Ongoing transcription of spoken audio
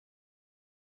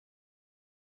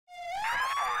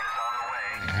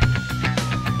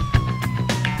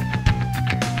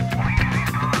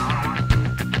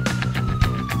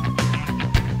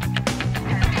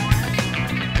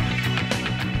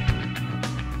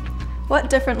What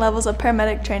different levels of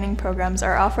paramedic training programs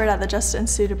are offered at the Justice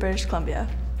Institute of British Columbia?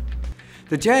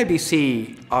 The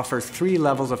JIBC offers 3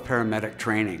 levels of paramedic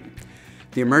training: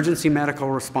 the Emergency Medical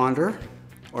Responder,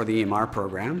 or the EMR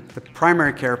program, the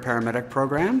Primary Care Paramedic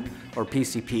program, or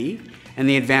PCP, and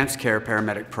the Advanced Care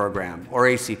Paramedic program, or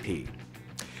ACP.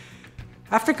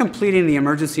 After completing the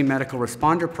Emergency Medical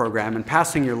Responder program and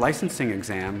passing your licensing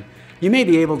exam, you may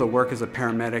be able to work as a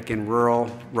paramedic in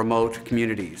rural, remote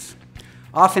communities.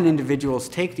 Often individuals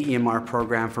take the EMR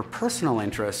program for personal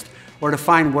interest or to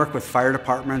find work with fire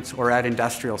departments or at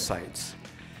industrial sites.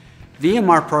 The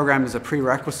EMR program is a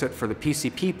prerequisite for the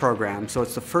PCP program, so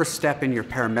it's the first step in your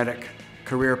paramedic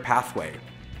career pathway.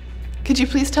 Could you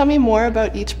please tell me more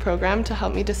about each program to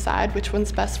help me decide which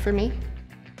one's best for me?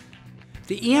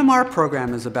 The EMR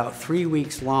program is about 3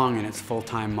 weeks long in its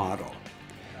full-time model.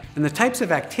 And the types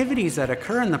of activities that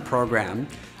occur in the program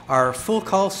are full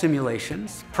call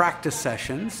simulations, practice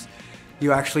sessions.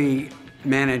 You actually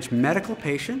manage medical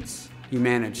patients, you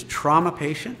manage trauma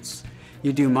patients,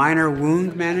 you do minor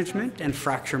wound management and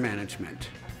fracture management.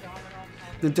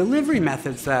 The delivery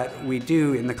methods that we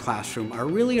do in the classroom are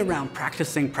really around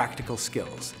practicing practical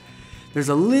skills. There's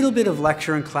a little bit of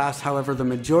lecture in class, however, the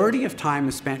majority of time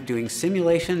is spent doing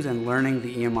simulations and learning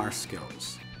the EMR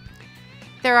skills.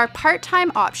 There are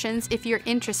part-time options if you're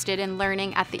interested in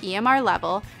learning at the EMR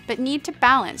level, but need to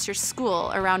balance your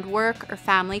school around work or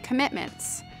family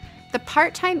commitments. The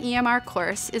part-time EMR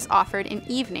course is offered in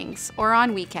evenings or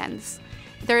on weekends.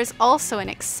 There is also an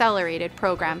accelerated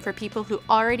program for people who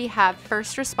already have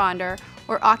first responder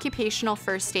or occupational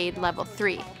first aid level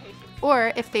 3,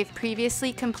 or if they've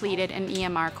previously completed an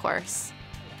EMR course.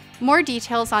 More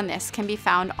details on this can be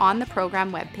found on the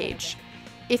program webpage.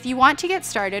 If you want to get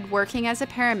started working as a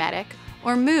paramedic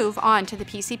or move on to the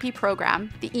PCP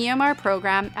program, the EMR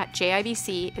program at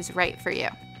JIBC is right for you.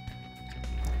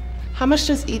 How much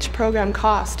does each program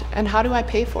cost, and how do I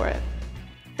pay for it?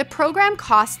 The program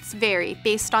costs vary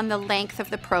based on the length of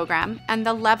the program and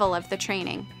the level of the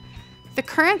training. The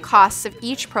current costs of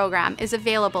each program is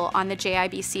available on the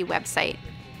JIBC website.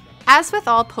 As with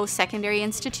all post-secondary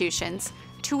institutions,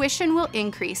 tuition will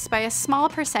increase by a small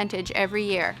percentage every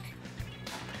year.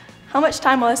 How much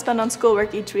time will I spend on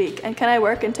schoolwork each week, and can I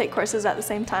work and take courses at the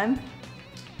same time?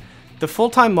 The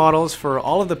full-time models for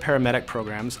all of the paramedic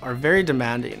programs are very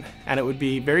demanding, and it would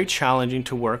be very challenging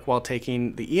to work while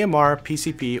taking the EMR,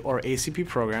 PCP, or ACP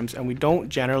programs, and we don't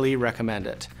generally recommend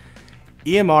it.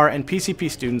 EMR and PCP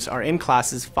students are in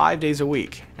classes 5 days a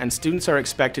week, and students are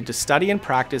expected to study and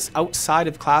practice outside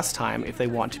of class time if they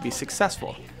want to be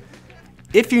successful.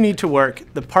 If you need to work,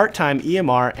 the part-time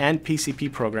EMR and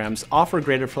PCP programs offer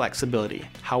greater flexibility.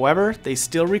 However, they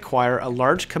still require a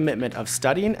large commitment of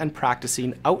studying and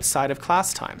practicing outside of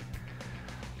class time.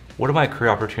 What are my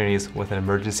career opportunities with an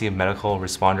emergency medical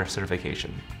responder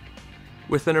certification?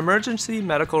 With an emergency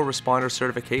medical responder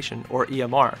certification, or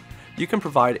EMR, you can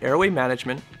provide airway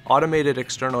management, automated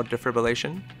external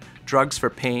defibrillation, drugs for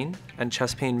pain and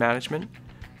chest pain management,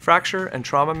 fracture and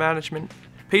trauma management,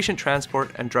 patient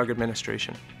transport, and drug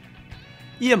administration.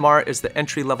 EMR is the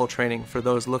entry-level training for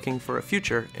those looking for a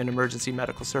future in emergency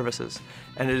medical services,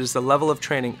 and it is the level of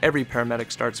training every paramedic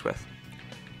starts with.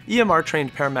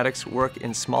 EMR-trained paramedics work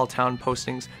in small-town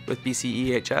postings with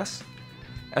BCEHS,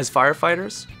 as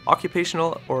firefighters,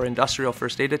 occupational or industrial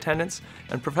first aid attendants,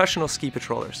 and professional ski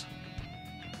patrollers.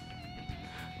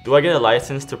 Do I get a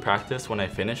license to practice when I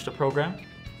finish the program?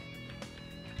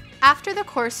 After the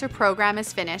course or program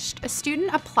is finished, a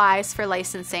student applies for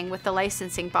licensing with the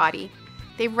licensing body.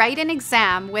 They write an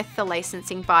exam with the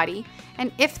licensing body,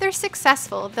 and if they're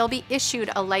successful, they'll be issued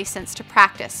a license to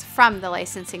practice from the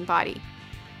licensing body.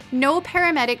 No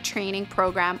paramedic training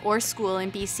program or school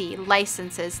in BC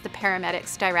licenses the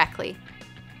paramedics directly.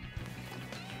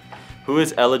 Who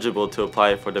is eligible to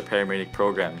apply for the paramedic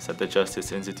programs at the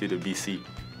Justice Institute of BC?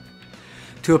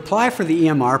 To apply for the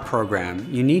EMR program,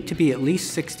 you need to be at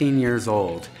least 16 years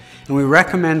old, and we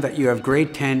recommend that you have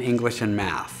grade 10 English and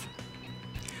Math.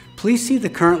 Please see the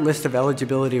current list of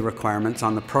eligibility requirements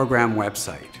on the program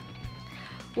website.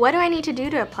 What do I need to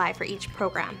do to apply for each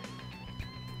program?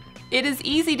 It is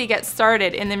easy to get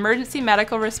started in the Emergency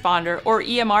Medical Responder, or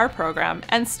EMR program,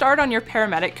 and start on your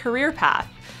paramedic career path.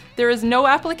 There is no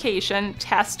application,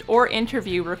 test, or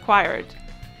interview required.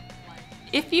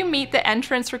 If you meet the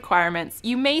entrance requirements,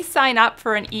 you may sign up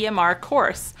for an EMR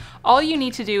course. All you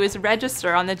need to do is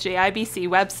register on the JIBC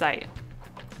website.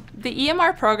 The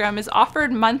EMR program is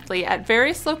offered monthly at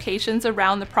various locations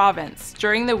around the province,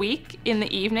 during the week, in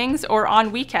the evenings, or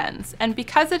on weekends, and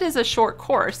because it is a short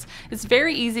course, it's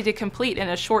very easy to complete in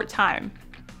a short time.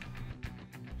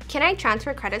 Can I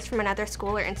transfer credits from another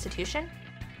school or institution?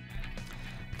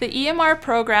 The EMR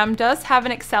program does have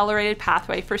an accelerated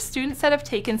pathway for students that have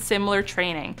taken similar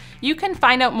training. You can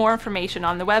find out more information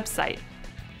on the website.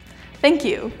 Thank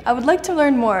you. I would like to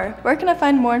learn more. Where can I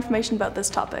find more information about this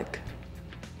topic?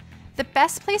 The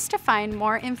best place to find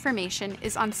more information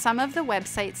is on some of the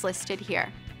websites listed here.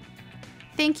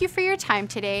 Thank you for your time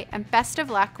today and best of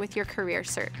luck with your career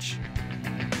search.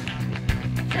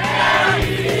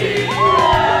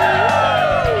 JIBC!